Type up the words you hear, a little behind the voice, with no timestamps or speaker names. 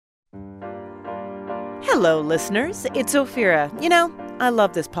Hello, listeners. It's Ophira. You know, I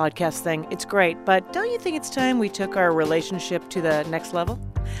love this podcast thing. It's great, but don't you think it's time we took our relationship to the next level?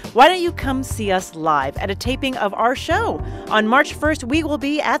 Why don't you come see us live at a taping of our show? On March 1st, we will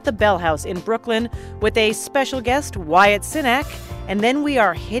be at the Bell House in Brooklyn with a special guest, Wyatt Cenac, and then we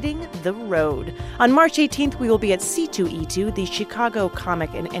are hitting the road. On March 18th, we will be at C2E2, the Chicago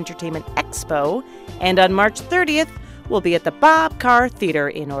Comic and Entertainment Expo, and on March 30th, we'll be at the Bob Carr Theater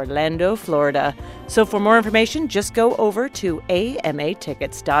in Orlando, Florida. So for more information, just go over to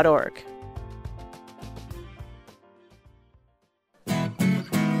amatickets.org.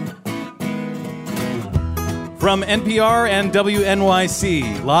 From NPR and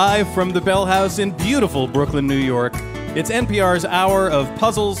WNYC, live from the Bell House in beautiful Brooklyn, New York, it's NPR's hour of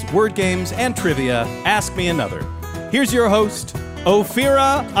puzzles, word games, and trivia. Ask Me Another. Here's your host,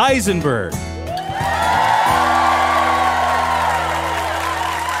 Ophira Eisenberg.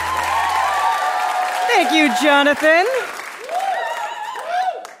 Thank you, Jonathan.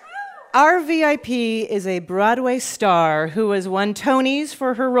 Our VIP is a Broadway star who has won Tonys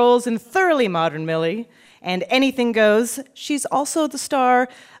for her roles in Thoroughly Modern Millie and Anything Goes. She's also the star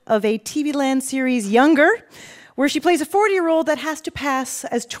of a TV Land series, Younger, where she plays a 40-year-old that has to pass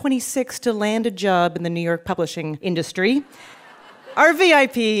as 26 to land a job in the New York publishing industry. Our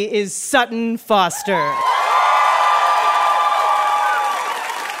VIP is Sutton Foster.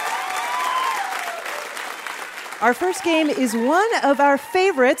 Our first game is one of our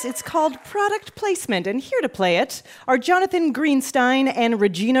favorites. It's called Product Placement, and here to play it are Jonathan Greenstein and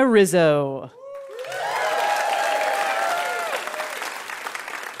Regina Rizzo.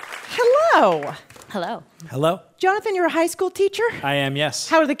 Hello. Hello. Hello. Jonathan, you're a high school teacher? I am, yes.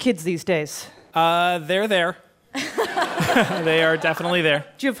 How are the kids these days? They're there. They are definitely there.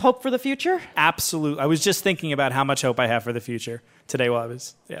 Do you have hope for the future? Absolutely. I was just thinking about how much hope I have for the future today while I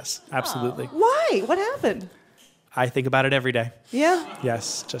was, yes, absolutely. Why? What happened? I think about it every day. Yeah?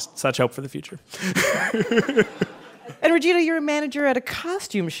 Yes, just such hope for the future. And Regina, you're a manager at a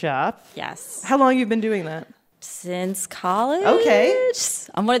costume shop. Yes. How long have you been doing that? Since college. Okay.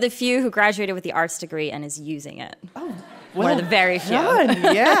 I'm one of the few who graduated with the arts degree and is using it. Oh, one of the very few.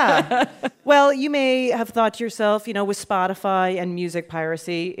 Done. Yeah. Well, you may have thought to yourself, you know, with Spotify and music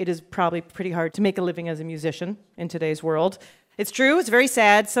piracy, it is probably pretty hard to make a living as a musician in today's world. It's true. It's very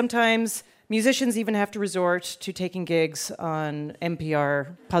sad. Sometimes musicians even have to resort to taking gigs on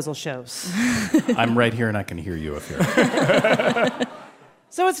NPR puzzle shows. I'm right here and I can hear you up here.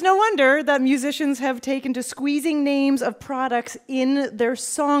 So it's no wonder that musicians have taken to squeezing names of products in their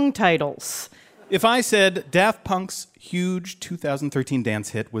song titles. If I said Daft Punk's huge 2013 dance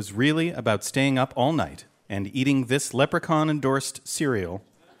hit was really about staying up all night and eating this leprechaun-endorsed cereal,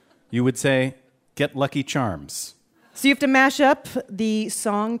 you would say, get Lucky Charms. So you have to mash up the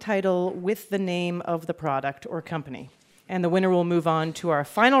song title with the name of the product or company. And the winner will move on to our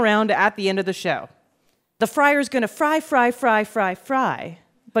final round at the end of the show. The fryer's going to fry.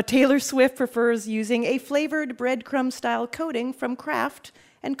 But Taylor Swift prefers using a flavored breadcrumb-style coating from Kraft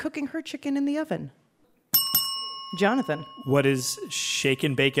and cooking her chicken in the oven. Jonathan. What is shake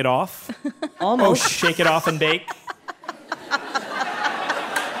and bake it off? Almost. Oh, shake it off and bake.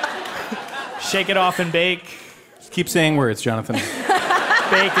 Shake it off and bake. Keep saying words, Jonathan.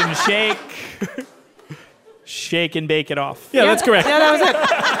 Bake and shake. Shake and bake it off. Yeah, that's correct. Yeah, that was it.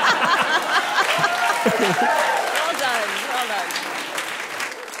 Well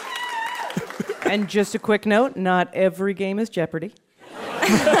done. And just a quick note, not every game is Jeopardy.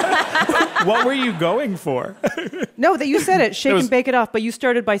 What were you going for? No, that you said it, shake and bake it off, but you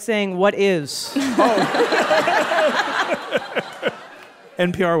started by saying, what is?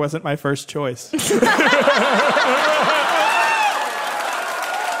 NPR wasn't my first choice.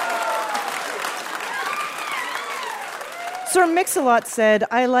 Sir Mix-a-Lot said,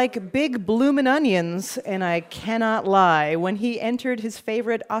 I like big bloomin' onions, and I cannot lie, when he entered his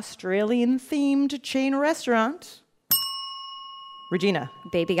favorite Australian-themed chain restaurant. Regina.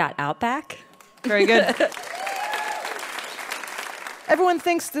 Baby got Outback. Very good. Everyone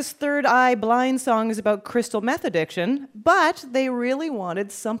thinks this Third Eye Blind song is about crystal meth addiction, but they really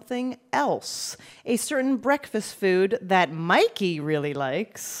wanted something else. A certain breakfast food that Mikey really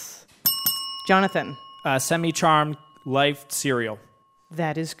likes. Jonathan. Semi-charmed life cereal.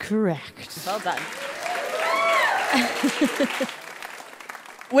 That is correct. Well done.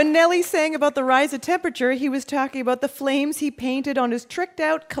 When Nelly sang about the rise of temperature, he was talking about the flames he painted on his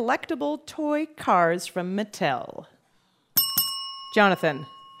tricked-out collectible toy cars from Mattel. Jonathan.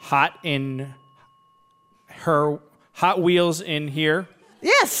 Hot in her Hot Wheels in here.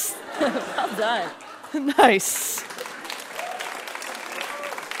 Yes! Well done. Nice.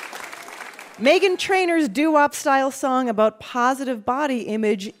 Meghan Trainor's doo-wop style song about positive body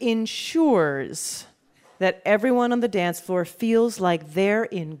image ensures that everyone on the dance floor feels like they're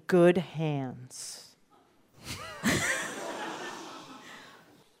in good hands.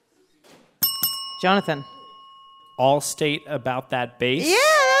 Jonathan. Allstate about that bass. Yeah,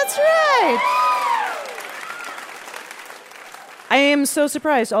 that's right. I am so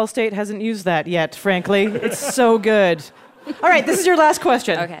surprised Allstate hasn't used that yet, frankly. It's so good. All right, this is your last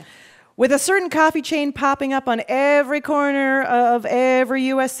question. Okay. With a certain coffee chain popping up on every corner of every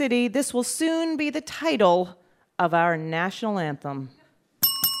U.S. city, this will soon be the title of our national anthem.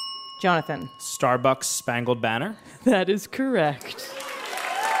 Jonathan. Starbucks Spangled Banner. That is correct.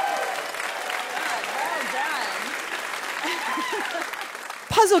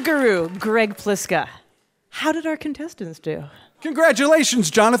 Puzzle guru Greg Pliska. How did our contestants do? Congratulations,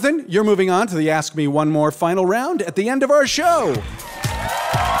 Jonathan. You're moving on to the Ask Me One More final round at the end of our show.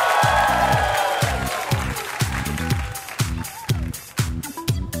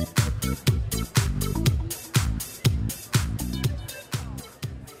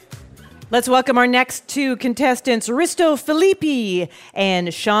 Let's welcome our next two contestants, Risto Filippi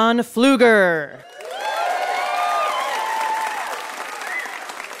and Sean Pfluger.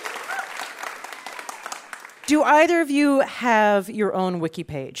 Do either of you have your own wiki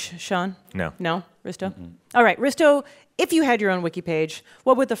page? Sean? No. No? Risto? Mm-hmm. All right, Risto, if you had your own wiki page,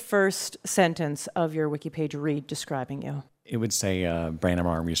 what would the first sentence of your wiki page read describing you? It would say brain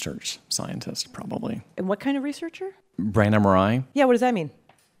MRI research scientist, probably. And what kind of researcher? Brain MRI? Yeah, what does that mean?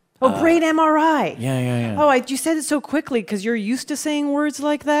 Oh, brain MRI. Yeah. Oh, you said it so quickly because you're used to saying words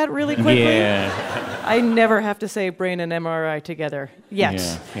like that really quickly. Yeah. I never have to say brain and MRI together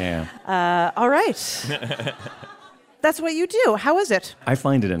yet. Yeah. All right. That's what you do. How is it? I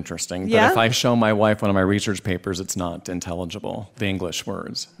find it interesting. Yeah? But if I show my wife one of my research papers, it's not intelligible. The English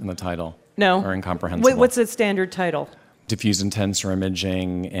words in the title are incomprehensible. What's the standard title? Diffuse and tensor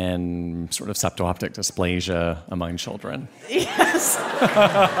imaging and sort of septo-optic dysplasia among children. Yes.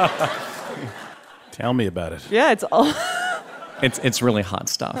 Tell me about it. Yeah, It's really hot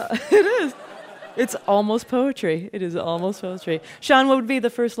stuff. It is. It's almost poetry. It is almost poetry. Sean, what would be the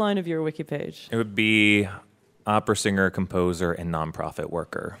first line of your wiki page? It would be opera singer, composer, and nonprofit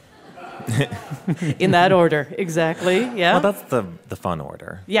worker. In that order, exactly. Yeah. Well, that's the fun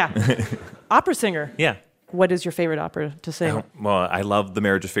order. Yeah. Opera singer. Yeah. What is your favorite opera to sing? Well, I love The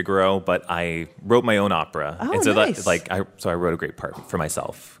Marriage of Figaro, but I wrote my own opera. Oh, and so nice. I wrote a great part for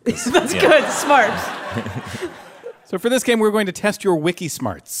myself. That's good. Smart. So for this game, we're going to test your wiki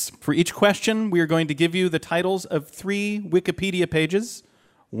smarts. For each question, we are going to give you the titles of 3 Wikipedia pages,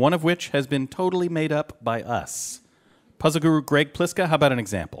 one of which has been totally made up by us. Puzzle guru Greg Pliska, how about an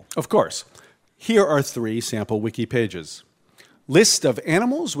example? Of course. Here are 3 sample wiki pages. List of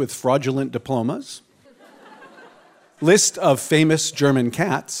animals with fraudulent diplomas. List of famous German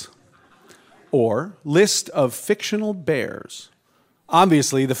cats. Or list of fictional bears.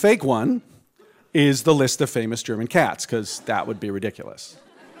 Obviously, the fake one is the list of famous German cats, because that would be ridiculous.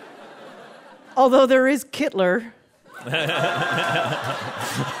 Although there is Kittler.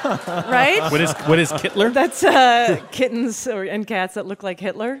 Right? What is Kittler? That's kittens and cats that look like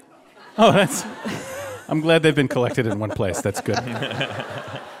Hitler. Oh, I'm glad they've been collected in one place. That's good.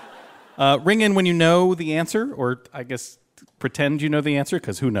 Ring in when you know the answer, or I guess pretend you know the answer,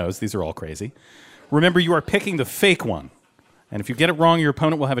 because who knows? These are all crazy. Remember, you are picking the fake one. And if you get it wrong, your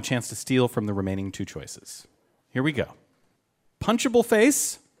opponent will have a chance to steal from the remaining 2 choices. Here we go. Punchable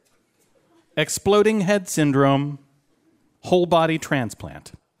face, exploding head syndrome, whole body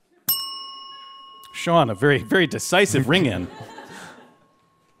transplant. Sean, a very, very decisive ring in.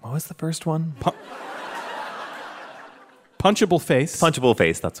 What was the first one? Punchable face. Punchable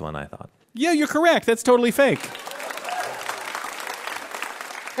face, that's the one I thought. Yeah, you're correct. That's totally fake.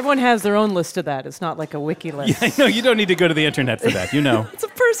 Everyone has their own list of that. It's not like a wiki list. Yeah, no, you don't need to go to the internet for that. You know. It's a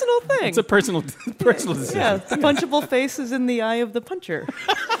personal thing. It's a personal decision. Yeah, the punchable face is in the eye of the puncher.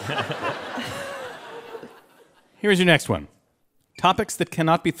 Here's your next one. Topics that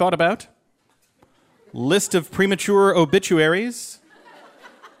cannot be thought about. List of premature obituaries.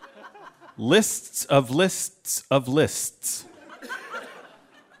 Lists of lists of lists.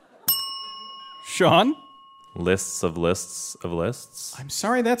 Sean? Lists of lists of lists. I'm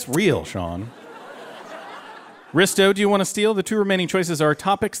sorry, that's real, Sean. Risto, do you want to steal? The 2 remaining choices are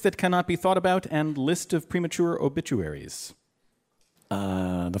topics that cannot be thought about and list of premature obituaries.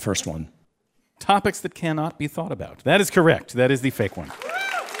 The first one. Topics that cannot be thought about. That is correct. That is the fake one.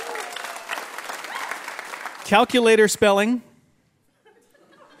 Calculator spelling.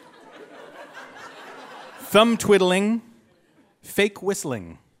 Thumb twiddling. Fake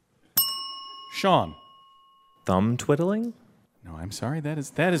whistling. Sean. Thumb twiddling? No, I'm sorry. That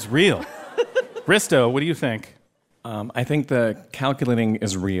is real. Risto, what do you think? I think the calculating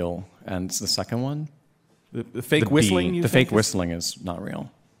is real, and it's the second one. The fake whistling? The fake whistling is not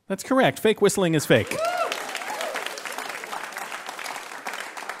real. That's correct. Fake whistling is fake.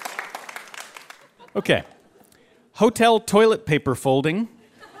 Okay. Hotel toilet paper folding.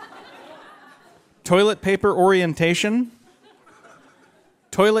 Toilet paper orientation.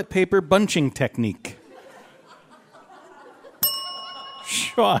 Toilet paper bunching technique.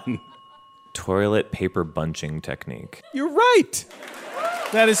 Sean. Toilet paper bunching technique. You're right.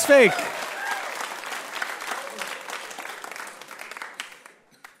 That is fake.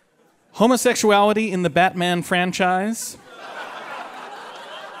 Homosexuality in the Batman franchise.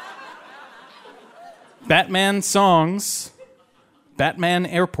 Batman songs. Batman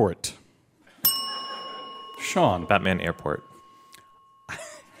Airport. Sean. Batman Airport.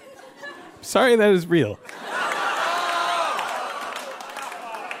 Sorry, that is real.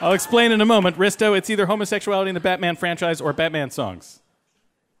 I'll explain in a moment. Risto, it's either homosexuality in the Batman franchise or Batman songs.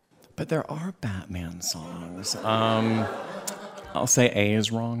 But there are Batman songs. I'll say A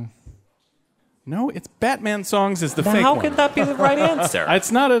is wrong. No, it's Batman songs is the now fake how one. could that be the right answer?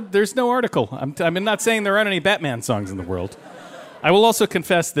 It's not there's no article. I'm not saying there aren't any Batman songs in the world. I will also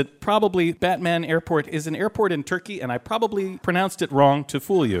confess that probably Batman Airport is an airport in Turkey, and I probably pronounced it wrong to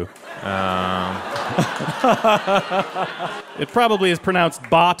fool you. It probably is pronounced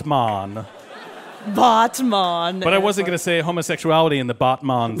Batman. Batman. But I wasn't going to say homosexuality in the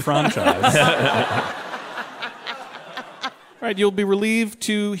Batman franchise. All right, you'll be relieved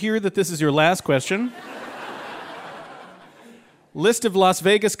to hear that this is your last question. List of Las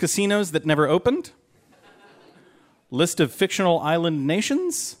Vegas casinos that never opened. List of fictional island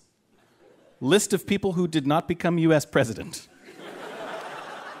nations. List of people who did not become U.S. president.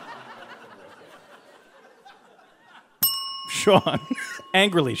 Sean.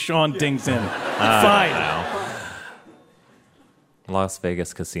 Angrily, Sean dings in. Fine. No. Las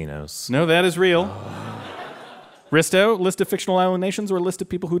Vegas casinos. No, that is real. Risto, list of fictional island nations or list of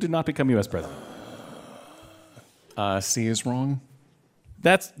people who did not become U.S. president? C is wrong.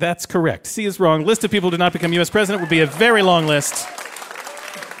 That's correct. C is wrong. List of people who did not become U.S. president would be a very long list.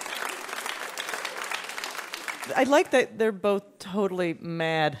 I like that they're both totally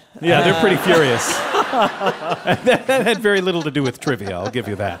mad. Yeah, they're pretty furious. that had very little to do with trivia, I'll give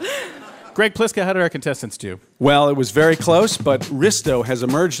you that. Greg Pliska, how did our contestants do? Well, it was very close, but Risto has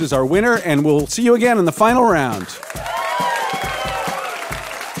emerged as our winner, and we'll see you again in the final round.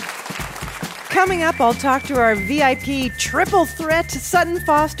 Coming up, I'll talk to our VIP triple threat, Sutton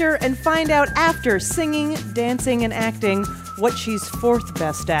Foster, and find out after singing, dancing, and acting what she's fourth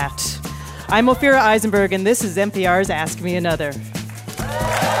best at. I'm Ophira Eisenberg, and this is NPR's Ask Me Another.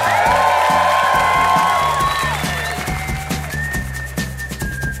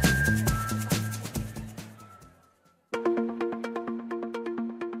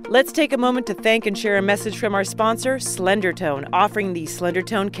 Let's take a moment to thank and share a message from our sponsor, SlenderTone, offering the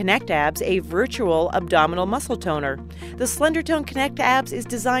SlenderTone Connect Abs, a virtual abdominal muscle toner. The SlenderTone Connect Abs is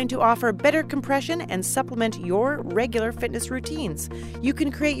designed to offer better compression and supplement your regular fitness routines. You can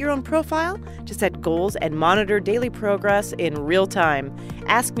create your own profile to set goals and monitor daily progress in real time.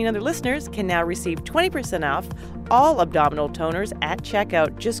 Ask Me Another listeners can now receive 20% off all abdominal toners at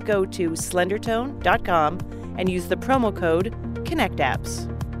checkout. Just go to slendertone.com and use the promo code ConnectAbs.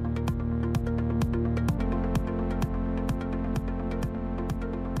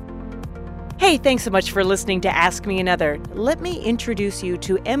 Hey, thanks so much for listening to Ask Me Another. Let me introduce you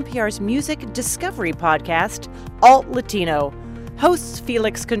to NPR's music discovery podcast, Alt Latino. Hosts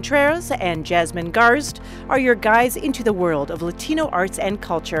Felix Contreras and Jasmine Garst are your guides into the world of Latino arts and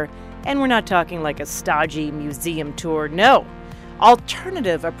culture. And we're not talking like a stodgy museum tour, no.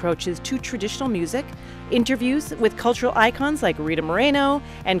 Alternative approaches to traditional music, interviews with cultural icons like Rita Moreno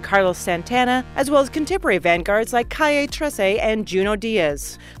and Carlos Santana, as well as contemporary vanguards like Calle Trece and Juno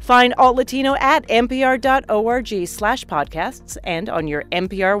Diaz. Find Alt Latino at npr.org/podcasts and on your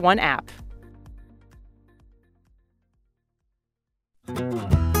NPR One app.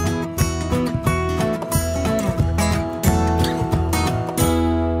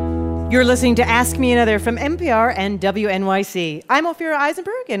 You're listening to Ask Me Another from NPR and WNYC. I'm Ophira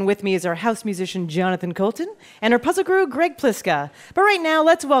Eisenberg, and with me is our house musician, Jonathan Colton, and our puzzle guru, Greg Pliska. But right now,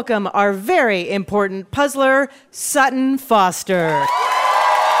 let's welcome our very important puzzler, Sutton Foster.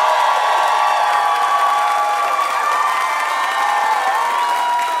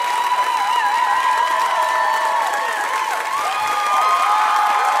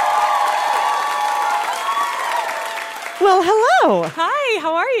 Well, hello. Hi,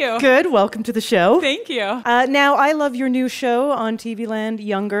 how are you? Good. Welcome to the show. Thank you. Now, I love your new show on TV Land,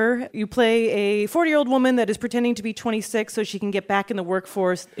 Younger. You play a 40-year-old woman that is pretending to be 26 so she can get back in the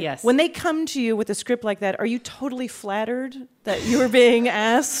workforce. Yes. When they come to you with a script like that, are you totally flattered that you are being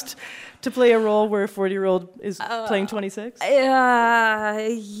asked to play a role where a 40-year-old is playing 26? I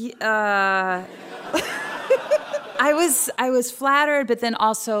was flattered, but then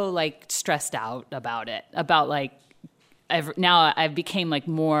also like stressed out about it. About like now I became like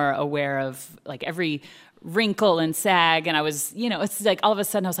more aware of like every wrinkle and sag, and I was, it's like all of a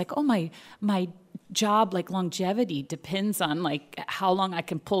sudden I was like, oh, my job like longevity depends on like how long I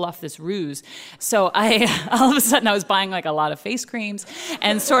can pull off this ruse. So all of a sudden I was buying like a lot of face creams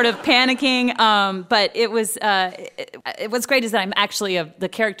and sort of panicking. But it was what's great is that I'm actually the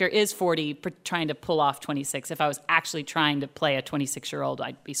character is 40 trying to pull off 26. If I was actually trying to play a 26-year-old,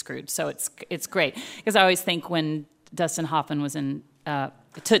 I'd be screwed. So it's great because I always think when Dustin Hoffman was in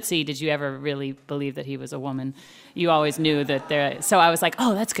Tootsie, did you ever really believe that he was a woman? You always knew that so I was like,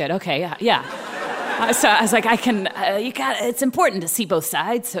 oh, that's good. Okay, yeah. So I was like, it's important to see both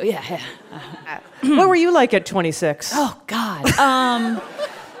sides. So yeah. What were you like at 26? Oh, God.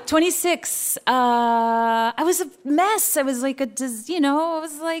 26, I was a mess. I was like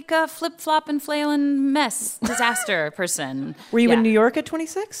a flip-flop and flailing mess, disaster person. Were you in New York at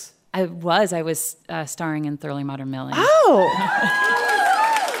 26? I was starring in Thoroughly Modern Millie. Oh!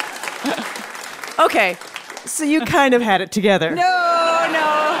 Okay, so you kind of had it together. No.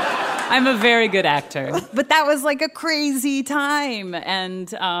 I'm a very good actor. But that was like a crazy time.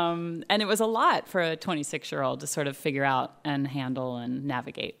 And it was a lot for a 26-year-old to sort of figure out and handle and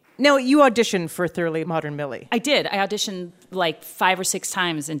navigate. Now, you auditioned for Thoroughly Modern Millie. I did. I auditioned like 5 or 6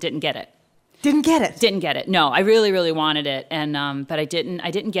 times and didn't get it. Didn't get it? Didn't get it. No, I really, really wanted it, and but I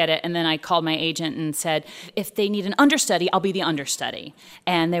didn't get it. And then I called my agent and said, if they need an understudy, I'll be the understudy.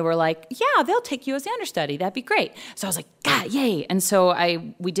 And they were like, yeah, they'll take you as the understudy. That'd be great. So I was like, God, yay! And so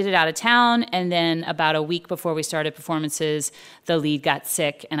we did it out of town. And then about a week before we started performances, the lead got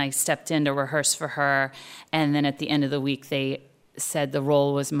sick, and I stepped in to rehearse for her. And then at the end of the week, they said the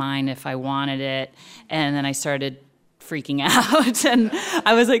role was mine if I wanted it. And then I started freaking out, and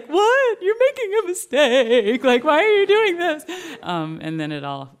I was like, what? You're making a mistake. Like, why are you doing this? And then it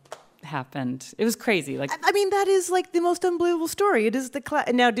all happened. It was crazy. Like, I mean, that is like the most unbelievable story. It is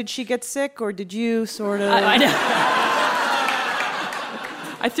Now, did she get sick, or did you sort of... I know.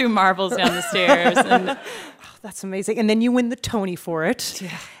 I threw marbles down the stairs, and... That's amazing. And then you win the Tony for it.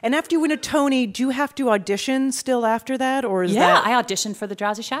 Yeah. And after you win a Tony, do you have to audition still after that? Or is that... I auditioned for The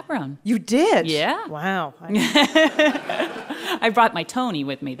Drowsy Chaperone. You did? Yeah. Wow. I brought my Tony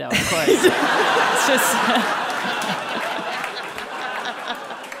with me, though, of course. It's just...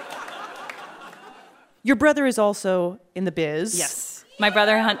 Your brother is also in the biz. Yes. My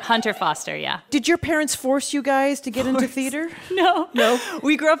brother, Hunter Foster, yeah. Did your parents force you guys to get into theater? No.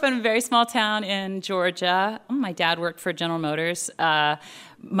 We grew up in a very small town in Georgia. My dad worked for General Motors. My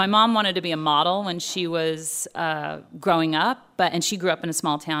mom wanted to be a model when she was growing up, and she grew up in a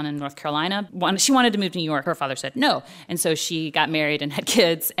small town in North Carolina. She wanted to move to New York. Her father said no. And so she got married and had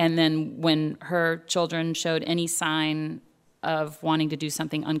kids. And then when her children showed any sign of wanting to do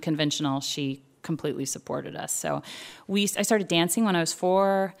something unconventional, she completely supported us. So I started dancing when I was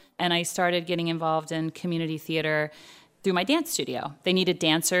 4, and I started getting involved in community theater through my dance studio. They needed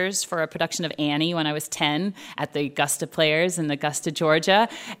dancers for a production of Annie when I was 10 at the Augusta Players in Augusta, Georgia,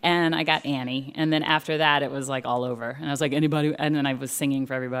 and I got Annie. And then after that, it was like all over. And I was like, anybody? And then I was singing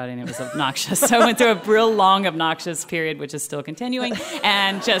for everybody, and it was obnoxious. So I went through a real long obnoxious period, which is still continuing,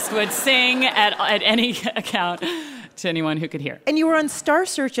 and just would sing at any account to anyone who could hear. And you were on Star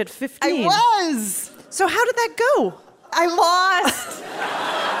Search at 15. I was! So how did that go? I lost!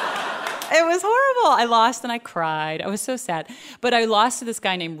 It was horrible. I lost and I cried. I was so sad. But I lost to this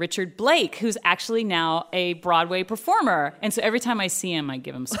guy named Richard Blake, who's actually now a Broadway performer. And so every time I see him, I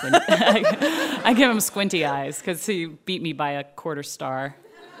give him I give him squinty eyes because he beat me by a quarter star.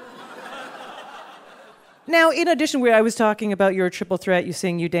 Now, in addition, where I was talking about your triple threat, you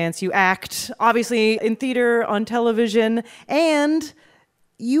sing, you dance, you act, obviously in theater, on television, and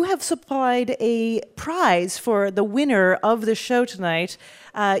you have supplied a prize for the winner of the show tonight.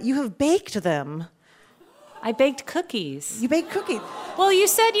 You have baked them. I baked cookies. You baked cookies. Well, you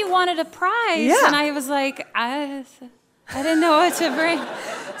said you wanted a prize, and I was like, I didn't know what to bring.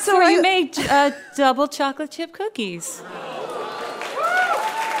 So you made double chocolate chip cookies.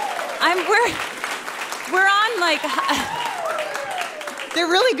 We're on like, they're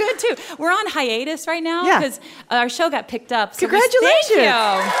really good too. We're on hiatus right now because our show got picked up. So congratulations! Thank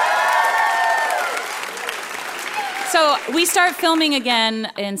you. So we start filming again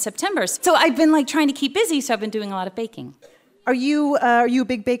in September. So I've been like trying to keep busy, so I've been doing a lot of baking. Are you a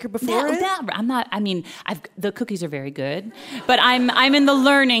big baker before it? No, I'm not. I mean, the cookies are very good, but I'm in the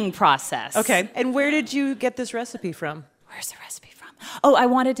learning process. Okay. And where did you get this recipe from? Where's the recipe from? Oh, I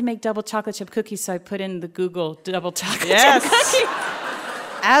wanted to make double chocolate chip cookies, so I put in the Google double chocolate chip cookies.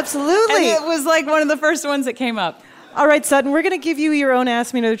 Absolutely. And it was like one of the first ones that came up. All right, Sutton, we're going to give you your own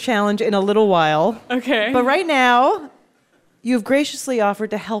Ask Me Another challenge in a little while. Okay. But right now, you've graciously offered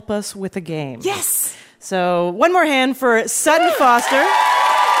to help us with a game. Yes. So one more hand for Sutton Foster.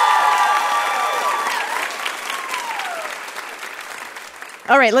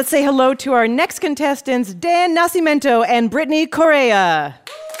 All right, let's say hello to our next contestants, Dan Nascimento and Brittany Correa.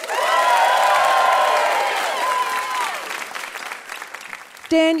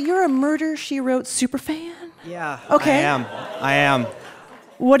 Dan, you're a Murder, She Wrote superfan? Yeah, Okay. I am.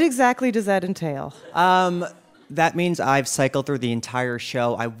 What exactly does that entail? That means I've cycled through the entire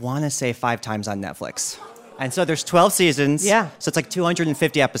show, I want to say 5 times on Netflix. And so there's 12 seasons. Yeah. So it's like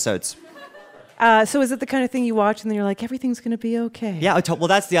 250 episodes. So is it the kind of thing you watch and then you're like, everything's going to be okay? Yeah, well,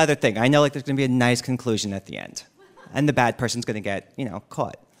 that's the other thing. I know like there's going to be a nice conclusion at the end. And the bad person's going to get,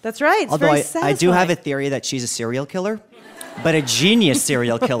 caught. That's right. It's Although very I satisfying. do have a theory that she's a serial killer, but a genius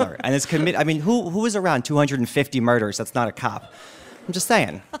serial killer. And is committed. I mean, who is around 250 murders that's not a cop? I'm just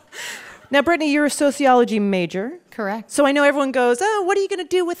saying. Now, Brittany, you're a sociology major. Correct. So I know everyone goes, oh, what are you going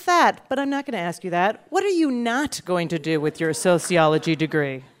to do with that? But I'm not going to ask you that. What are you not going to do with your sociology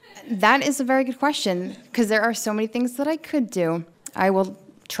degree? That is a very good question, because there are so many things that I could do. I will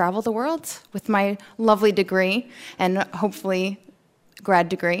travel the world with my lovely degree and hopefully grad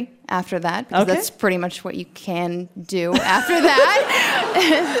degree after that, because Okay. that's pretty much what you can do after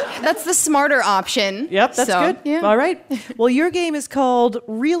that. That's the smarter option. Yep, that's good. Yeah. All right. Well, your game is called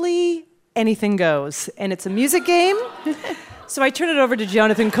Really Anything Goes, and it's a music game. So I turn it over to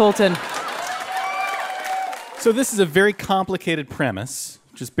Jonathan Colton. So this is a very complicated premise.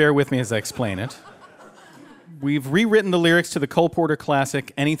 Just bear with me as I explain it. We've rewritten the lyrics to the Cole Porter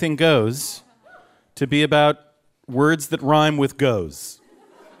classic Anything Goes to be about words that rhyme with goes.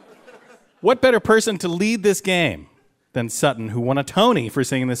 What better person to lead this game than Sutton, who won a Tony for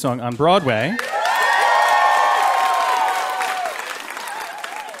singing this song on Broadway?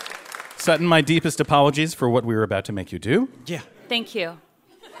 Sutton, my deepest apologies for what we were about to make you do. Yeah. Thank you.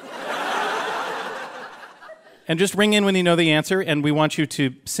 And just ring in when you know the answer, and we want you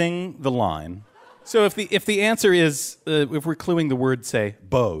to sing the line. So if the answer is, if we're cluing the word, say,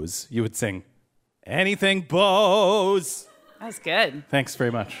 bows, you would sing, anything bows. That was good. Thanks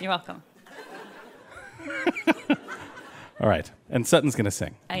very much. You're welcome. All right, and Sutton's going to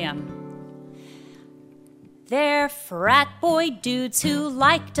sing. I am. They're frat boy dudes who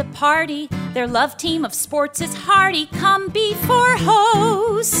like to party. Their love team of sports is hearty. Come before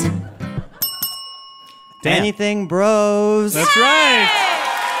hoes. Dan. Anything bros. That's right.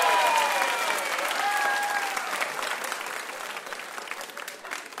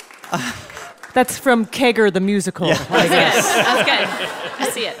 That's from Kegger the musical. Yeah. I guess. That's good.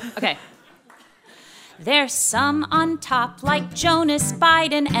 I see it. Okay. There's some on top like Jonas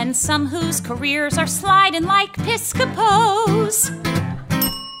Biden and some whose careers are sliding like Piscopos.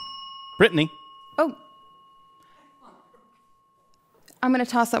 Brittany. Oh. I'm going to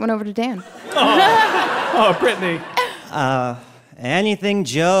toss that one over to Dan. Oh, Brittany. Anything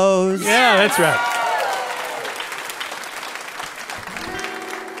Joe's. Yeah, that's right.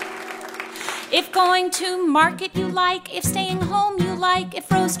 If going to market you like, if staying home you like,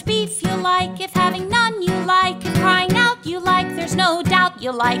 if roast beef you like, if having none you like, if crying out you like, there's no doubt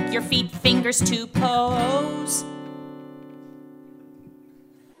you like your feet, fingers to pose.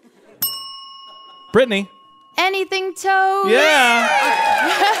 Brittany. Anything toes.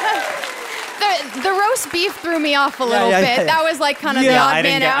 Yeah. The roast beef threw me off a little bit. yeah. That was like kind of the Yeah, odd I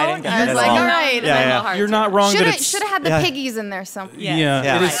didn't man get- I out. didn't get I that was at like, all. all right. Yeah. You're not wrong that it's... Should have had the piggies in there somewhere.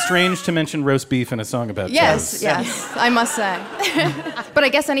 Yeah, it is Right. strange to mention roast beef in a song about Yes, toes. yes, I must say. But I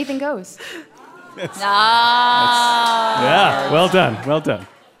guess anything goes. Yeah, well done, well done.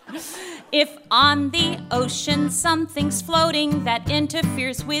 If on the ocean something's floating that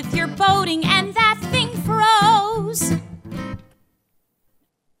interferes with your boating and that thing froze.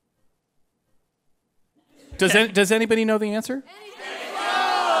 Does anybody know the answer?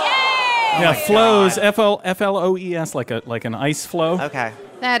 Yeah, flows, F-L-O-E-S, like an ice flow. Okay.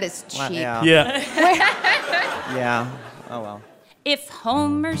 That is cheap. Yeah. Yeah. Oh, well. If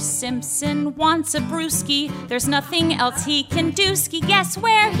Homer Simpson wants a brewski, there's nothing else he can do. Ski, guess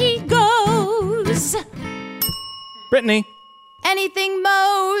where he goes? Brittany. Anything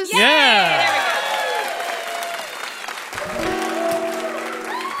Moe's. Yeah.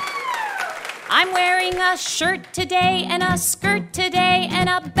 I'm wearing a shirt today and a skirt today and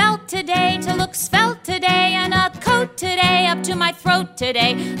a belt today to look svelte today and a coat today up to my throat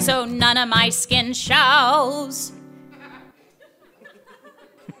today so none of my skin shows.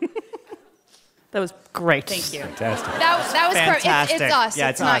 That was great. Thank you. Fantastic. That was Fantastic. It's us. Yeah,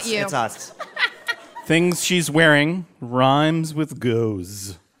 it's not us. you. It's us. Things she's wearing rhymes with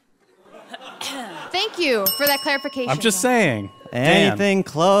goes. Thank you for that clarification. I'm just saying. Anything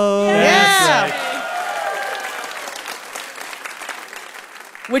close. Yeah.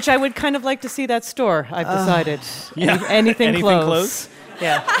 Which I would kind of like to see that store, I've decided. Yeah. Anything close. close?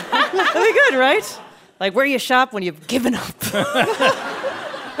 Yeah. That'd be good, right? Like where you shop when you've given up.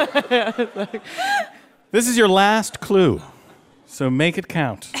 This is your last clue, so make it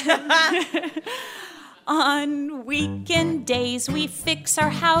count. On weekend days, we fix our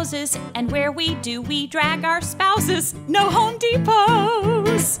houses, and where we do, we drag our spouses. No Home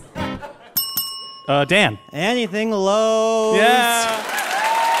Depots. Dan. Anything low. Yeah.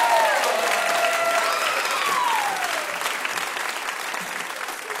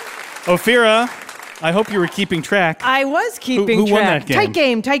 Ophira, I hope you were keeping track. I was keeping who track. won that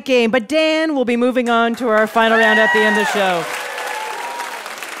game? Tight game. But Dan will be moving on to our final round at the end of the show.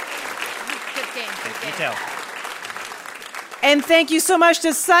 Good game. And thank you so much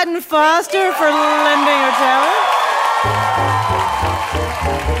to Sutton Foster for lending her talent.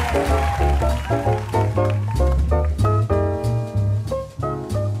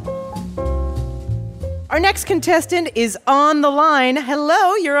 Our next contestant is on the line.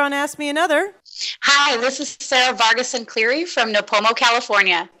 Hello, you're on Ask Me Another. Hi, this is Sarah Vargas and Cleary from Napomo,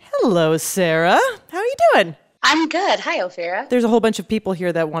 California. Hello, Sarah. How are you doing? I'm good. Hi, Ophira. There's a whole bunch of people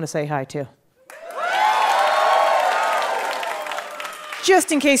here that want to say hi, too.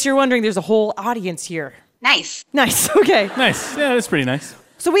 Just in case you're wondering, there's a whole audience here. Nice. Nice, okay. Nice. Yeah, that's pretty nice.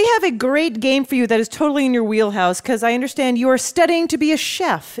 So we have a great game for you that is totally in your wheelhouse, because I understand you are studying to be a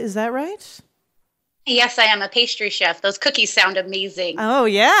chef. Is that right? Yes, I am a pastry chef. Those cookies sound amazing. Oh,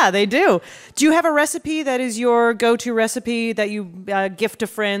 yeah, they do. Do you have a recipe that is your go-to recipe that you gift to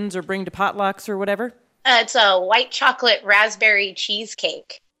friends or bring to potlucks or whatever? It's a white chocolate raspberry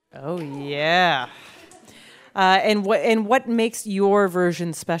cheesecake. Oh, yeah. And what makes your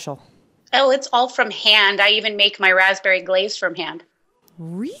version special? Oh, it's all from hand. I even make my raspberry glaze from hand.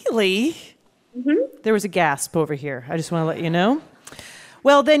 Really? Mm-hmm. There was a gasp over here. I just want to let you know.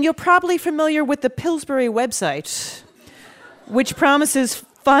 Well, then you're probably familiar with the Pillsbury website, which promises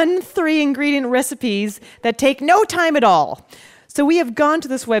fun 3-ingredient recipes that take no time at all. So we have gone to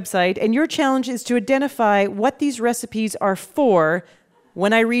this website, and your challenge is to identify what these recipes are for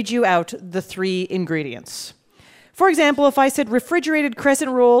when I read you out the 3 ingredients. For example, if I said refrigerated crescent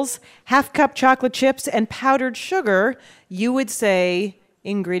rolls, half-cup chocolate chips, and powdered sugar, you would say,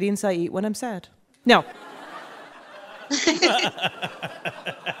 ingredients I eat when I'm sad. No.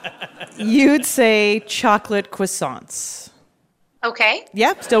 You'd say chocolate croissants. Okay.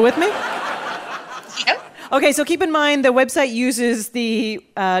 Yeah, still with me? Yep. Okay, so keep in mind the website uses the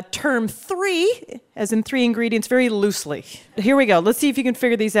term 3, as in 3 ingredients, very loosely. Here we go. Let's see if you can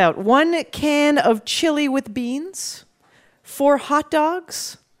figure these out. 1 can of chili with beans, 4 hot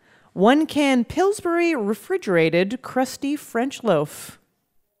dogs, 1 can Pillsbury refrigerated crusty French loaf.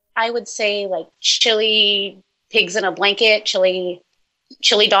 I would say like chili pigs in a blanket, chili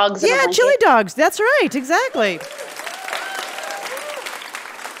dogs in a blanket. Yeah, chili dogs. That's right. Exactly.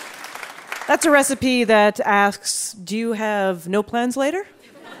 That's a recipe that asks, do you have no plans later?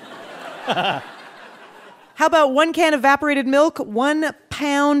 How about 1 can evaporated milk, 1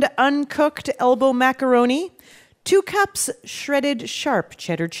 pound uncooked elbow macaroni, 2 cups shredded sharp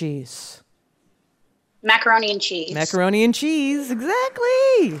cheddar cheese. Macaroni and cheese. Macaroni and cheese,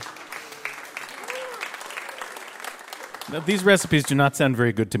 exactly. Now, these recipes do not sound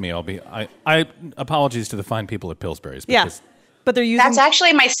very good to me. I apologies to the fine people at Pillsbury's. Yeah, but they're using... That's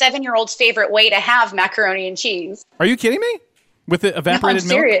actually my 7-year-old's favorite way to have macaroni and cheese. Are you kidding me? With the evaporated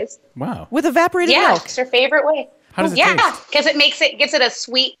milk? No, I'm serious. Wow. With evaporated milk? Yeah, it's her favorite way. How does it taste? taste? Because it gives it a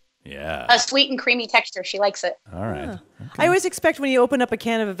sweet and creamy texture. She likes it. All right. Yeah. Okay. I always expect when you open up a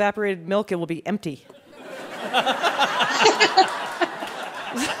can of evaporated milk, it will be empty.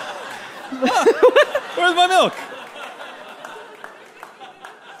 Where's my milk?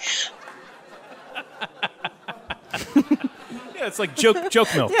 Yeah, it's like joke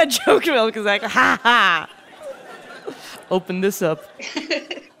milk. Yeah, joke milk is like, ha ha. Open this up.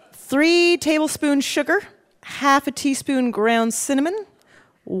 3 tablespoons sugar, half a teaspoon ground cinnamon,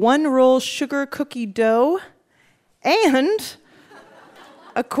 1 roll sugar cookie dough, and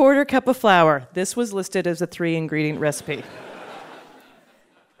a 1/4 cup of flour. This was listed as a 3-ingredient recipe.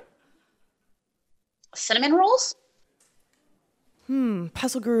 cinnamon rolls?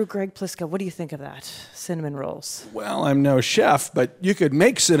 Puzzle guru Greg Pliska, what do you think of that? Cinnamon rolls. Well, I'm no chef, but you could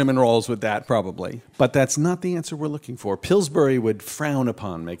make cinnamon rolls with that probably. But that's not the answer we're looking for. Pillsbury would frown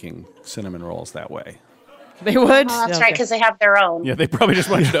upon making cinnamon rolls that way. They would? Oh, that's right, because they have their own. Yeah, they probably just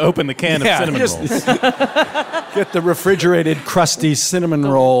want you to open the can of cinnamon rolls. Get the refrigerated, crusty cinnamon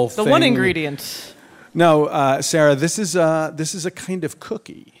roll The thing. one ingredient. No, Sarah, this is a kind of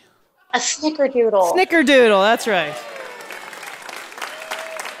cookie. A snickerdoodle. Snickerdoodle, that's right.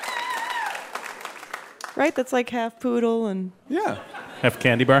 Right? That's like half poodle and Yeah. Have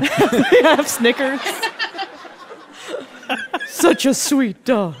candy bar. half Snickers. Such a sweet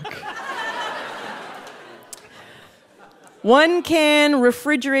dog. 1 can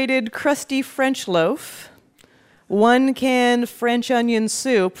refrigerated crusty French loaf. 1 can French onion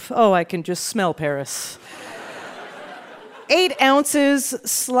soup. Oh, I can just smell Paris. 8 ounces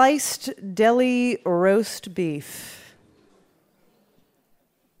sliced deli roast beef.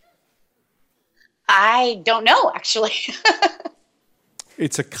 I don't know, actually.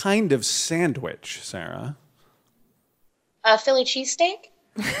 It's a kind of sandwich, Sarah. A Philly cheesesteak?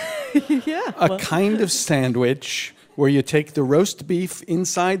 Yeah. A kind of sandwich where you take the roast beef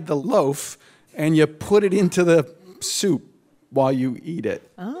inside the loaf and you put it into the soup while you eat it.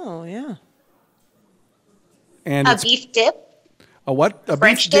 Oh, yeah. And A it's beef dip? a what? A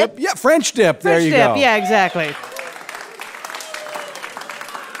French beef dip? Yeah, French dip. There French you dip, go. yeah, exactly.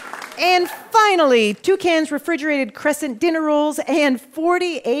 And finally, 2 cans refrigerated crescent dinner rolls and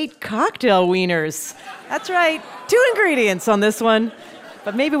 48 cocktail wieners. That's right, 2 ingredients on this one.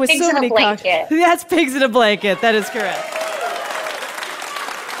 But maybe with Pigs so in a many blanket. That's pigs in a blanket. That is correct.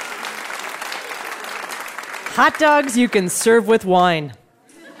 Hot dogs you can serve with wine.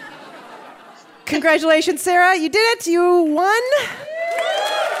 Congratulations, Sarah. You did it. You won.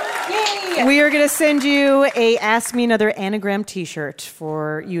 Yay! We are going to send you a Ask Me Another anagram t-shirt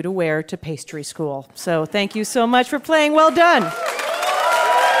for you to wear to pastry school. So thank you so much for playing. Well done.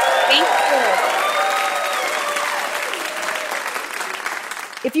 Thank you.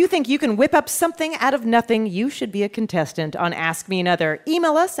 If you think you can whip up something out of nothing, you should be a contestant on Ask Me Another.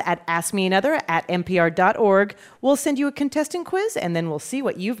 Email us at askmeanother@npr.org. We'll send you a contestant quiz, and then we'll see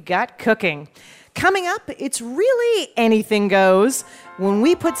what you've got cooking. Coming up, it's really anything goes when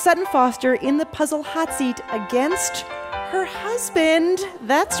we put Sutton Foster in the puzzle hot seat against her husband.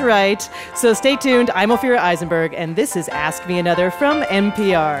 That's right. So stay tuned. I'm Ophira Eisenberg, and this is Ask Me Another from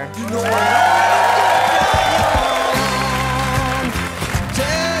NPR.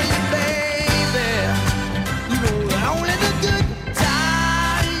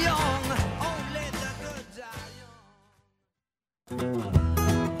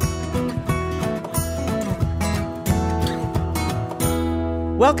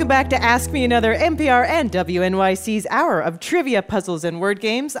 Welcome back to Ask Me Another, NPR and WNYC's hour of trivia, puzzles, and word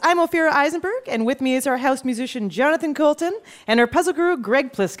games. I'm Ophira Eisenberg, and with me is our house musician, Jonathan Colton, and our puzzle guru,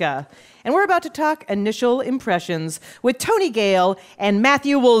 Greg Pliska. And we're about to talk initial impressions with Tony Gale and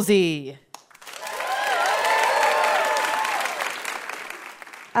Matthew Woolsey.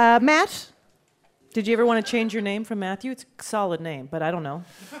 Matt, did you ever want to change your name from Matthew? It's a solid name, but I don't know.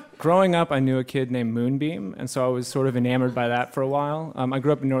 Growing up, I knew a kid named Moonbeam, and so I was sort of enamored by that for a while. I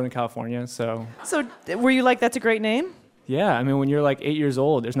grew up in Northern California, so... So were you like, that's a great name? Yeah, I mean, when you're like 8 years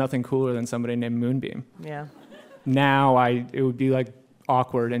old, there's nothing cooler than somebody named Moonbeam. Yeah. Now, it would be like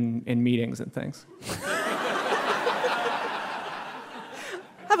awkward in meetings and things.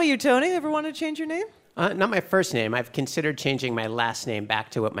 How about you, Tony? Ever want to change your name? Not my first name. I've considered changing my last name back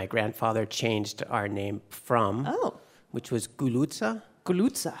to what my grandfather changed our name from, which was Gulutsa.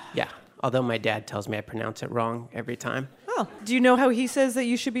 Gulutsa. Yeah, although my dad tells me I pronounce it wrong every time. Oh, do you know how he says that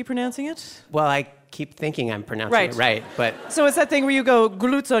you should be pronouncing it? Well, I keep thinking I'm pronouncing it right, but... So it's that thing where you go,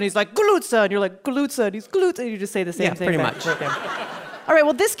 Gulutsa, and he's like, Gulutsa, and you're like, Gulutsa, and he's Gulutsa, and you just say the same thing. Yeah, pretty back. much. Okay. All right,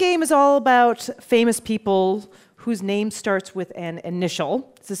 well, this game is all about famous people whose name starts with an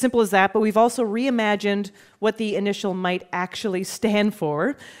initial. It's as simple as that, but we've also reimagined what the initial might actually stand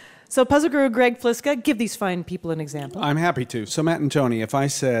for. So puzzle guru Greg Pliska, give these fine people an example. I'm happy to. So Matt and Tony, if I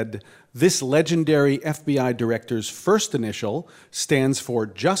said, this legendary FBI director's first initial stands for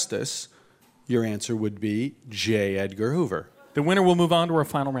Justice, your answer would be J. Edgar Hoover. The winner will move on to our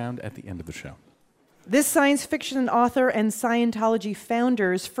final round at the end of the show. This science fiction author and Scientology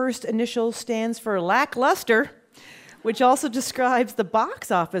founder's first initial stands for lackluster, which also describes the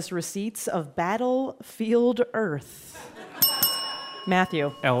box office receipts of Battlefield Earth.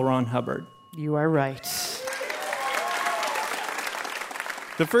 Matthew. L. Ron Hubbard. You are right.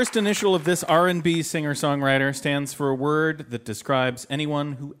 The first initial of this R&B singer-songwriter stands for a word that describes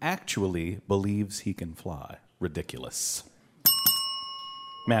anyone who actually believes he can fly. Ridiculous.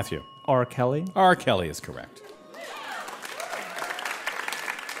 Matthew. R. Kelly. R. Kelly is correct.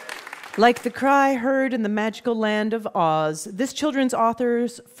 Like the cry heard in the magical land of Oz, this children's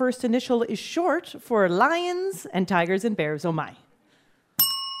author's first initial is short for lions and tigers and bears. Oh my.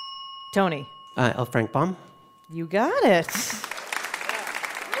 Tony. L. Frank Baum. You got it.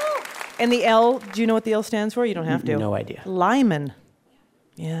 And the L, do you know what the L stands for? You don't have to. No idea. Lyman.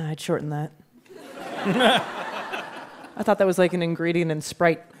 Yeah, I'd shorten that. I thought that was like an ingredient in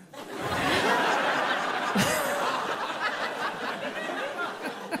Sprite.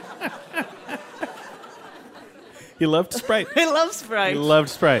 He loved Sprite. He loves Sprite. He loved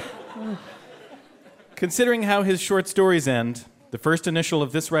Sprite. Considering how his short stories end, the first initial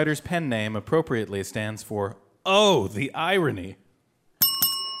of this writer's pen name appropriately stands for Oh, the irony.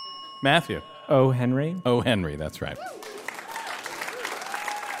 Matthew. O. Henry. O. Henry, that's right.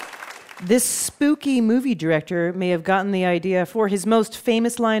 This spooky movie director may have gotten the idea for his most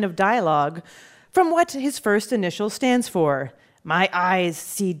famous line of dialogue from what his first initial stands for. My eyes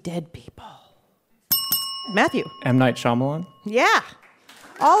see dead people. Matthew. M. Night Shyamalan. Yeah,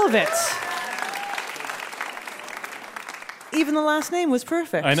 all of it. Even the last name was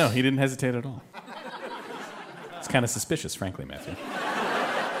perfect. I know, he didn't hesitate at all. It's kind of suspicious, frankly, Matthew.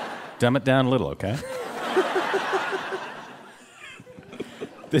 Dumb it down a little, okay?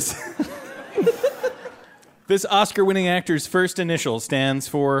 This Oscar-winning actor's first initial stands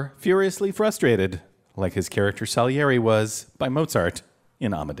for furiously frustrated, like his character Salieri was by Mozart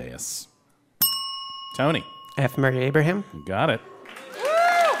in Amadeus. Tony. F. Murray Abraham. Got it.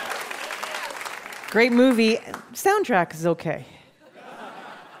 Great movie. Soundtrack is okay.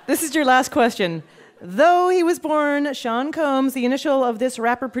 This is your last question. Though he was born Sean Combs, the initial of this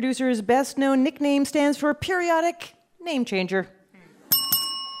rapper-producer's best-known nickname stands for periodic name changer.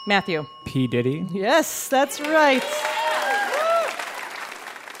 Matthew. P. Diddy. Yes, that's right.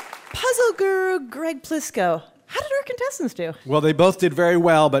 Puzzle guru Greg Plisco. How did our contestants do? Well, they both did very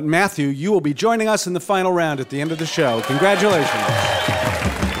well, but Matthew, you will be joining us in the final round at the end of the show. Congratulations.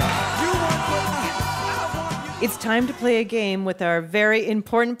 It's time to play a game with our very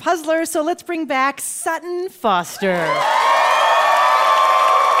important puzzler, so let's bring back Sutton Foster.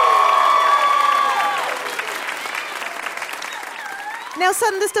 Now,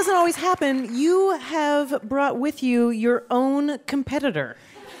 Sutton, this doesn't always happen. You have brought with you your own competitor.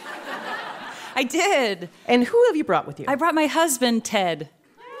 I did. And who have you brought with you? I brought my husband, Ted.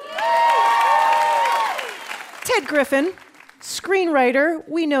 Ted Griffin, screenwriter.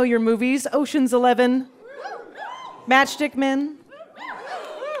 We know your movies, Ocean's 11, Matchstick Men,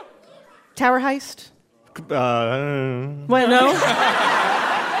 Tower Heist. What, no?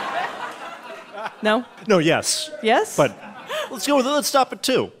 No? No, yes. Yes? But let's go with it. Let's stop at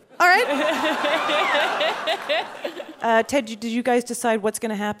 2. All right. Ted, did you guys decide what's going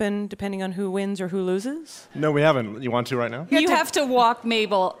to happen depending on who wins or who loses? No, we haven't. You want to right now? You have to walk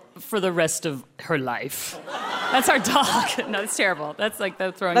Mabel for the rest of her life. That's our dog. No, it's terrible. That's like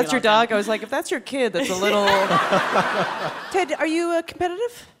the throwing. That's it your all down. dog? I was like, if that's your kid, that's a little... Ted, are you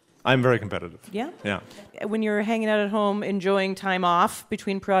competitive? I'm very competitive. Yeah? Yeah. When you're hanging out at home, enjoying time off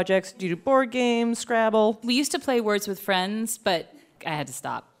between projects, do you do board games, Scrabble? We used to play Words with Friends, but I had to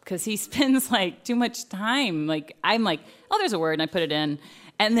stop because he spends like too much time. Like I'm like, oh, there's a word, and I put it in,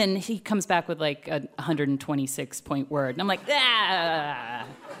 and then he comes back with like a 126-point word, and I'm like, ah.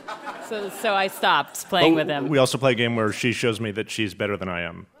 So I stopped playing with him. We also play a game where she shows me that she's better than I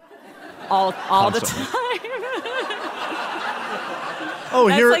am. All the time. Oh,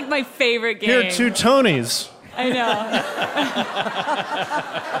 that's here, like my favorite game. Here are 2 Tonys. I know.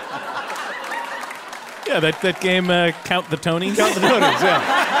 Yeah, that game, Count the Tonys. Count the Tonys, yeah.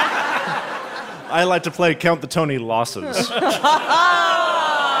 I like to play Count the Tony losses.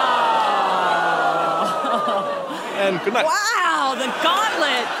 And good night. Wow, the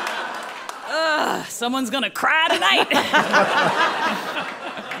gauntlet. Ugh, someone's gonna cry tonight.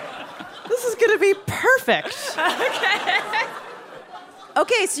 This is going to be perfect.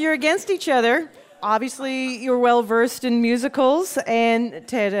 Okay, so you're against each other. Obviously, you're well-versed in musicals, and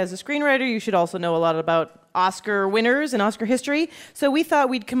Ted, as a screenwriter, you should also know a lot about Oscar winners and Oscar history. So we thought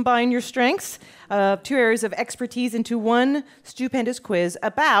we'd combine your strengths, 2 areas of expertise, into one stupendous quiz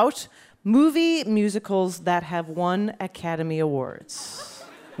about movie musicals that have won Academy Awards.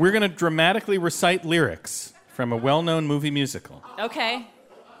 We're going to dramatically recite lyrics from a well-known movie musical. Okay.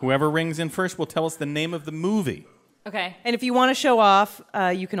 Whoever rings in first will tell us the name of the movie. Okay. And if you want to show off,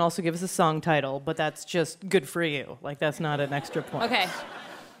 you can also give us a song title, but that's just good for you. Like, that's not an extra point. Okay.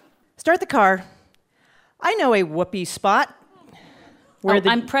 Start the car. I know a whoopee spot.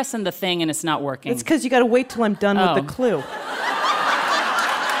 I'm pressing the thing and it's not working. It's because you got to wait till I'm done with the clue. I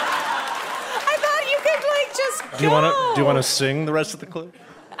thought you could just Do you want to sing the rest of the clue?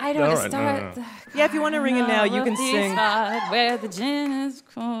 I don't want to start. Yeah, if you want to ring it now, you can sing. Where the gin is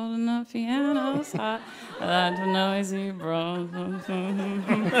cold and the piano's hot, that noisy bro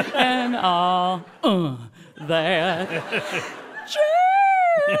and all that jazz.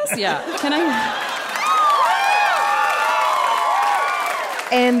 Yeah, can I?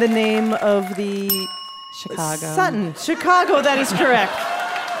 And the name of the Chicago. Sutton. Chicago, that is correct.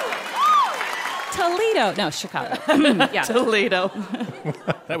 Toledo. No, Chicago. Yeah. Toledo.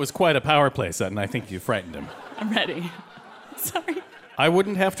 That was quite a power play, Sutton. I think you frightened him. I'm ready. Sorry. I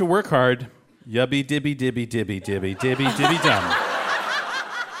wouldn't have to work hard. Yubby dibby dibby dibby dibby dibby dibby dum.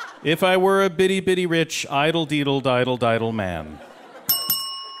 If I were a bitty bitty rich, idle deedle diddle diddle man.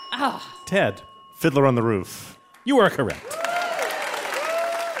 Oh. Ted. Fiddler on the Roof. You are correct.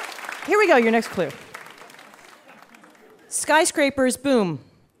 Here we go, your next clue. Skyscrapers boom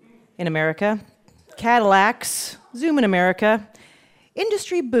in America. Cadillacs zoom in America.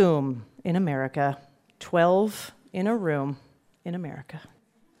 Industry boom in America. 12 in a room in America.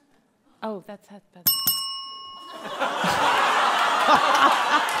 Oh, that's. Ted,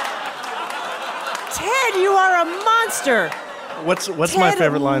 you are a monster. What's Ted my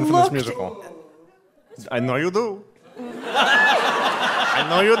favorite line from this looked- musical? I know you do. I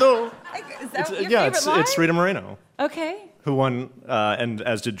know you do. Is that your favorite line? It's Rita Moreno. Okay. Who won, and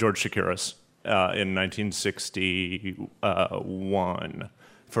as did George Chakiris in 1961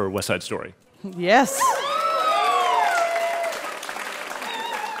 for West Side Story. Yes.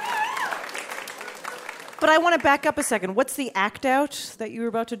 But I want to back up a second. What's the act out that you were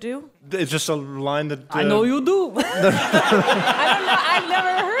about to do? It's just a line that... I know you do. I don't know. I've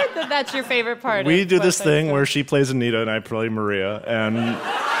never heard that that's your favorite part. We of do West this Side thing Story. where she plays Anita and I play Maria, and...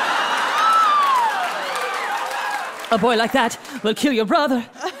 A boy like that will kill your brother.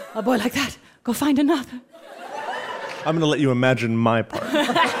 A boy like that, go find another. I'm going to let you imagine my part.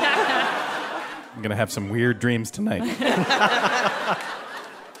 I'm going to have some weird dreams tonight.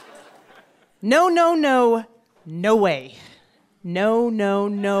 No, no, no, no way. No, no,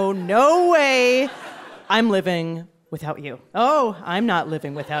 no, no way. I'm living without you. Oh, I'm not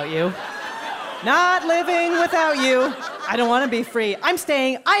living without you. Not living without you. I don't want to be free. I'm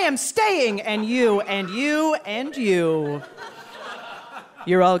staying. I am staying. And you, and you, and you.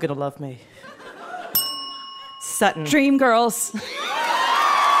 You're all going to love me. Sutton. Dream Girls.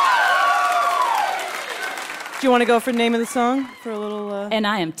 Do you want to go for the name of the song for a little? And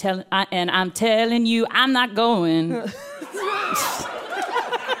I'm telling you, I'm not going.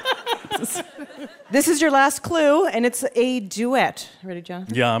 This is your last clue, and it's a duet. Ready,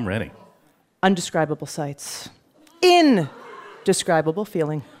 Jonathan? Yeah, I'm ready. Undescribable sights. Indescribable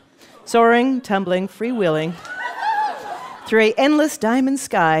feeling. Soaring, tumbling, freewheeling. Through an endless diamond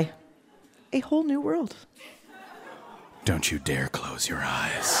sky. A whole new world. Don't you dare close your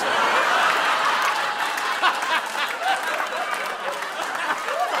eyes.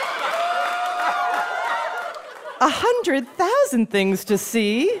 100,000 things to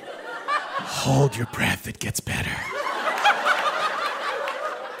see. Hold your breath, it gets better.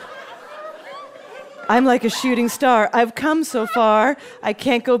 I'm like a shooting star. I've come so far, I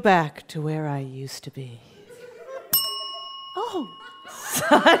can't go back to where I used to be. Oh.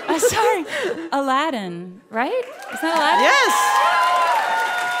 Sorry. Aladdin, right? Is that Aladdin?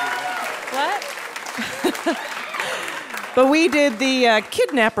 Yes. What? But we did the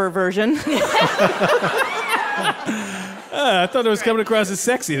kidnapper version. I thought it was coming across as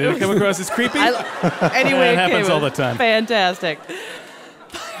sexy. Did it come across as creepy? Anyway, it happens all the time. Fantastic.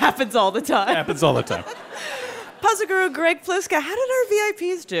 Happens all the time. Happens all the time. Puzzle Guru Greg Pliska, how did our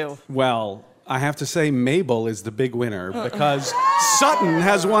VIPs do? Well, I have to say Mabel is the big winner because Sutton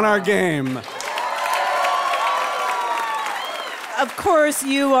has won our game. Of course,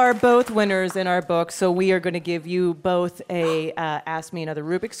 you are both winners in our book, so we are going to give you both a Ask Me Another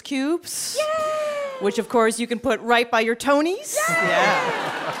Rubik's Cubes. Yay! Which, of course, you can put right by your Tonys. Yay!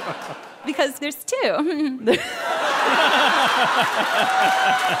 Yeah. Because there's two.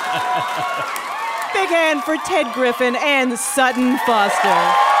 Big hand for Ted Griffin and Sutton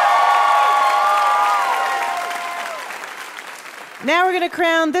Foster. Now we're going to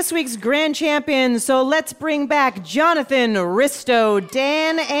crown this week's grand champion, so let's bring back Jonathan, Risto,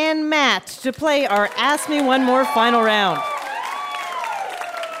 Dan, and Matt to play our Ask Me One More final round.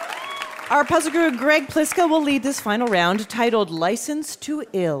 Our puzzle guru, Greg Pliska, will lead this final round titled License to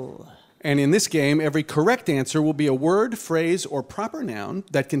Ill. And in this game, every correct answer will be a word, phrase, or proper noun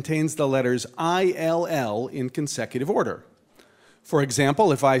that contains the letters ILL in consecutive order. For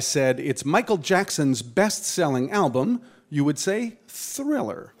example, if I said, it's Michael Jackson's best-selling album, you would say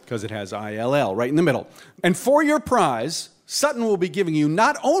Thriller, because it has ILL right in the middle. And for your prize, Sutton will be giving you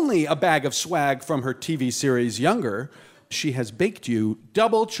not only a bag of swag from her TV series Younger, she has baked you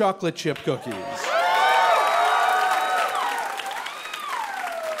double chocolate chip cookies.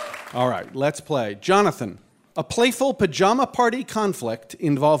 All right, let's play. Jonathan, a playful pajama party conflict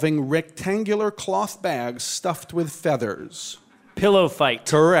involving rectangular cloth bags stuffed with feathers. Pillow fight.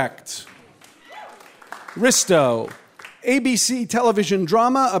 Correct. Risto, ABC television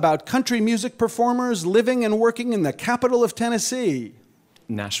drama about country music performers living and working in the capital of Tennessee.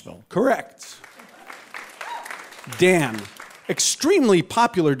 Nashville. Correct. Dan, extremely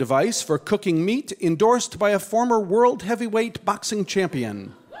popular device for cooking meat endorsed by a former world heavyweight boxing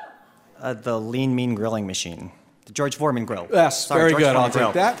champion. The Lean Mean Grilling Machine. The George Foreman grill. Yes, very good. I'll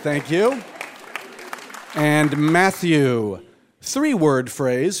take that. Thank you. And Matthew, 3-word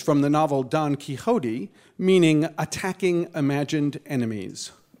phrase from the novel Don Quixote, meaning attacking imagined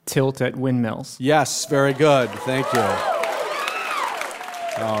enemies. Tilt at windmills. Yes, very good. Thank you.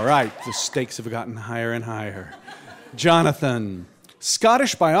 All right, the stakes have gotten higher and higher. Jonathan,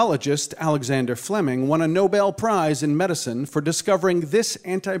 Scottish biologist Alexander Fleming won a Nobel Prize in medicine for discovering this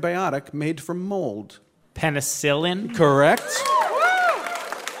antibiotic made from mold. Penicillin? Correct.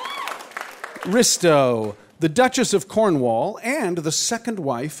 Risto, the Duchess of Cornwall and the second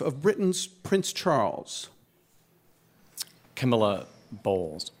wife of Britain's Prince Charles. Camilla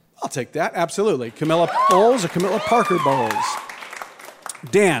Bowles. I'll take that, absolutely. Camilla Bowles or Camilla Parker Bowles.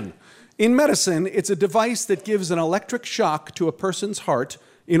 Dan, in medicine, it's a device that gives an electric shock to a person's heart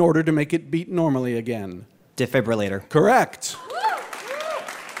in order to make it beat normally again. Defibrillator. Correct.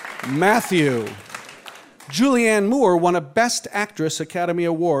 Matthew, Julianne Moore won a Best Actress Academy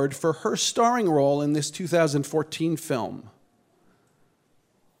Award for her starring role in this 2014 film.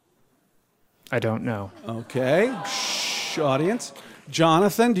 I don't know. Okay. Shh, audience.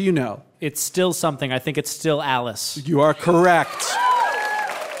 Jonathan, do you know? It's still something. I think it's still Alice. You are correct.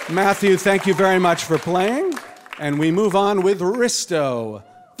 Matthew, thank you very much for playing. And we move on with Risto,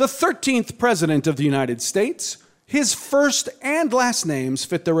 the 13th President of the United States. His first and last names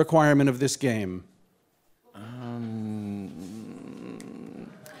fit the requirement of this game.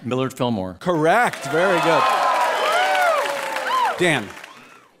 Millard Fillmore. Correct. Very good. Dan,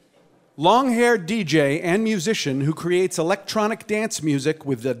 long-haired DJ and musician who creates electronic dance music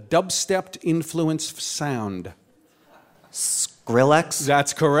with the dubstep-influenced sound. Skrillex?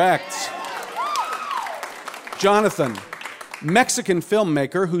 That's correct. Jonathan, Mexican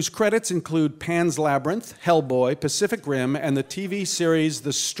filmmaker whose credits include Pan's Labyrinth, Hellboy, Pacific Rim, and the TV series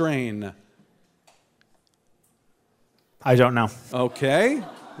The Strain. I don't know. Okay.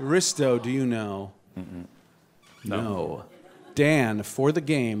 Risto, do you know? No. Dan, for the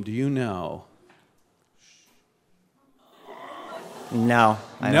game, do you know? No.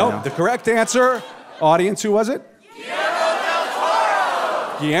 I don't know. The correct answer, audience, who was it?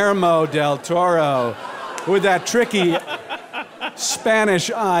 Guillermo del Toro, with that tricky Spanish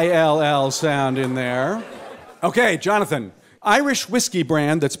ILL sound in there. Okay, Jonathan, Irish whiskey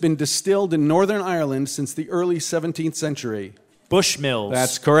brand that's been distilled in Northern Ireland since the early 17th century. Bushmills.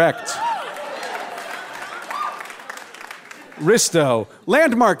 That's correct. Risto,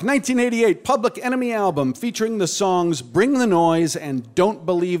 landmark 1988 Public Enemy album featuring the songs Bring the Noise and Don't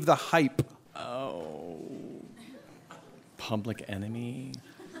Believe the Hype. Public Enemy.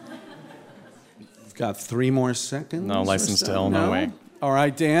 We've got 3 more seconds. No, License to Ill, no way. All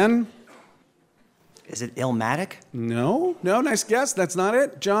right, Dan. Is it Illmatic? No, nice guess. That's not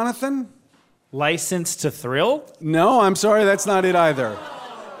it. Jonathan? License to Thrill? No, I'm sorry, that's not it either.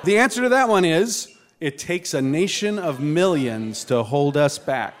 The answer to that one is, it takes a nation of millions to hold us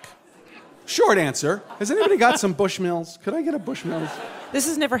back. Short answer. Has anybody got some Bushmills? Could I get a Bushmills? This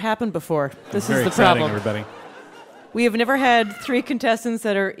has never happened before. This Very is the exciting, problem. everybody. We have never had 3 contestants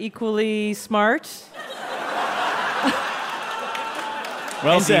that are equally smart.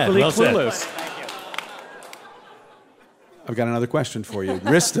 Well said. Equally Well clueless. said. I've got another question for you.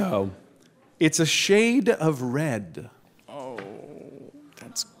 Risto, it's a shade of red. Oh,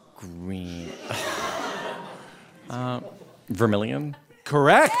 that's green. Vermilion?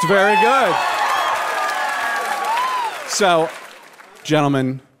 Correct. Very good. So,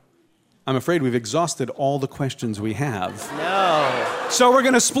 gentlemen, I'm afraid we've exhausted all the questions we have. No. So we're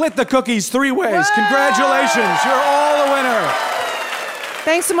going to split the cookies 3 ways. Congratulations. You're all a winner.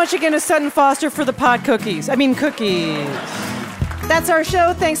 Thanks so much again to Sutton Foster for the pot cookies. Cookies. That's our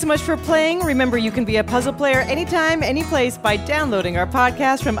show. Thanks so much for playing. Remember, you can be a puzzle player anytime, any place by downloading our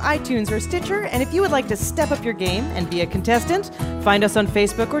podcast from iTunes or Stitcher. And if you would like to step up your game and be a contestant, find us on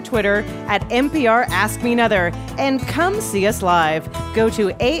Facebook or Twitter at NPR Ask Me Another. And come see us live. Go to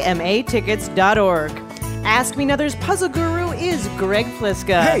amatickets.org. Ask Me Another's puzzle guru is Greg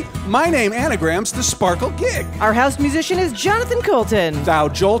Fliska. Hey, my name anagrams the Sparkle Gig. Our house musician is Jonathan Colton. Thou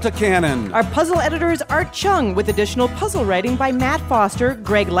Jolt a Cannon. Our puzzle editor is Art Chung, with additional puzzle writing by Matt Foster,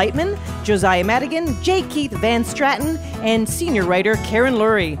 Greg Lightman, Josiah Madigan, J. Keith Van Stratton, and senior writer Karen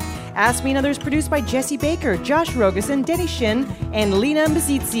Lurie. Ask Me Another is produced by Jesse Baker, Josh Rogosin, Denny Shin, and Lena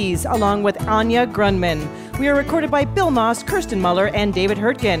Mzitzis, along with Anya Grunman. We are recorded by Bill Moss, Kirsten Muller, and David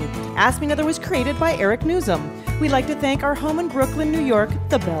Hurtgen. Ask Me Another was created by Eric Newsom. We'd like to thank our home in Brooklyn, New York,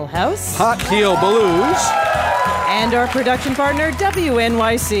 the Bell House, Hot Heel Blues, and our production partner,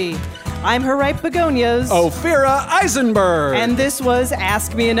 WNYC. I'm her ripe begonias, Ophira Eisenberg. And this was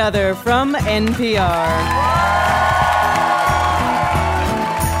Ask Me Another from NPR.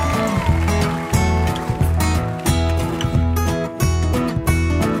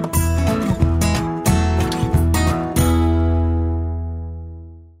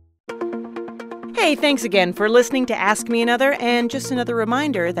 Hey, thanks again for listening to Ask Me Another, and just another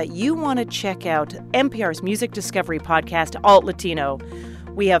reminder that you want to check out NPR's music discovery podcast, Alt Latino.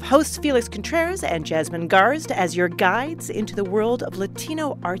 We have hosts Felix Contreras and Jasmine Garzd as your guides into the world of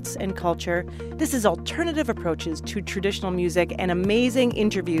Latino arts and culture. This is alternative approaches to traditional music and amazing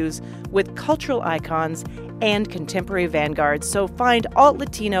interviews with cultural icons and contemporary vanguards. So find Alt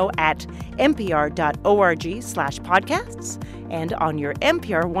Latino at npr.org/podcasts and on your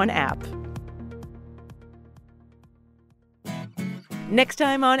NPR One app. Next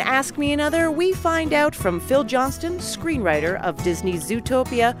time on Ask Me Another, we find out from Phil Johnston, screenwriter of Disney's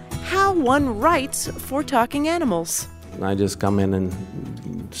Zootopia, how one writes for talking animals. I just come in and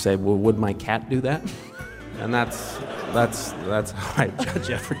say, well, would my cat do that? And that's how I judge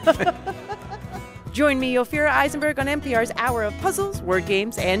everything. Join me, Ophira Eisenberg, on NPR's Hour of Puzzles, Word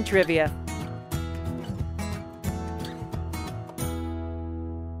Games, and Trivia.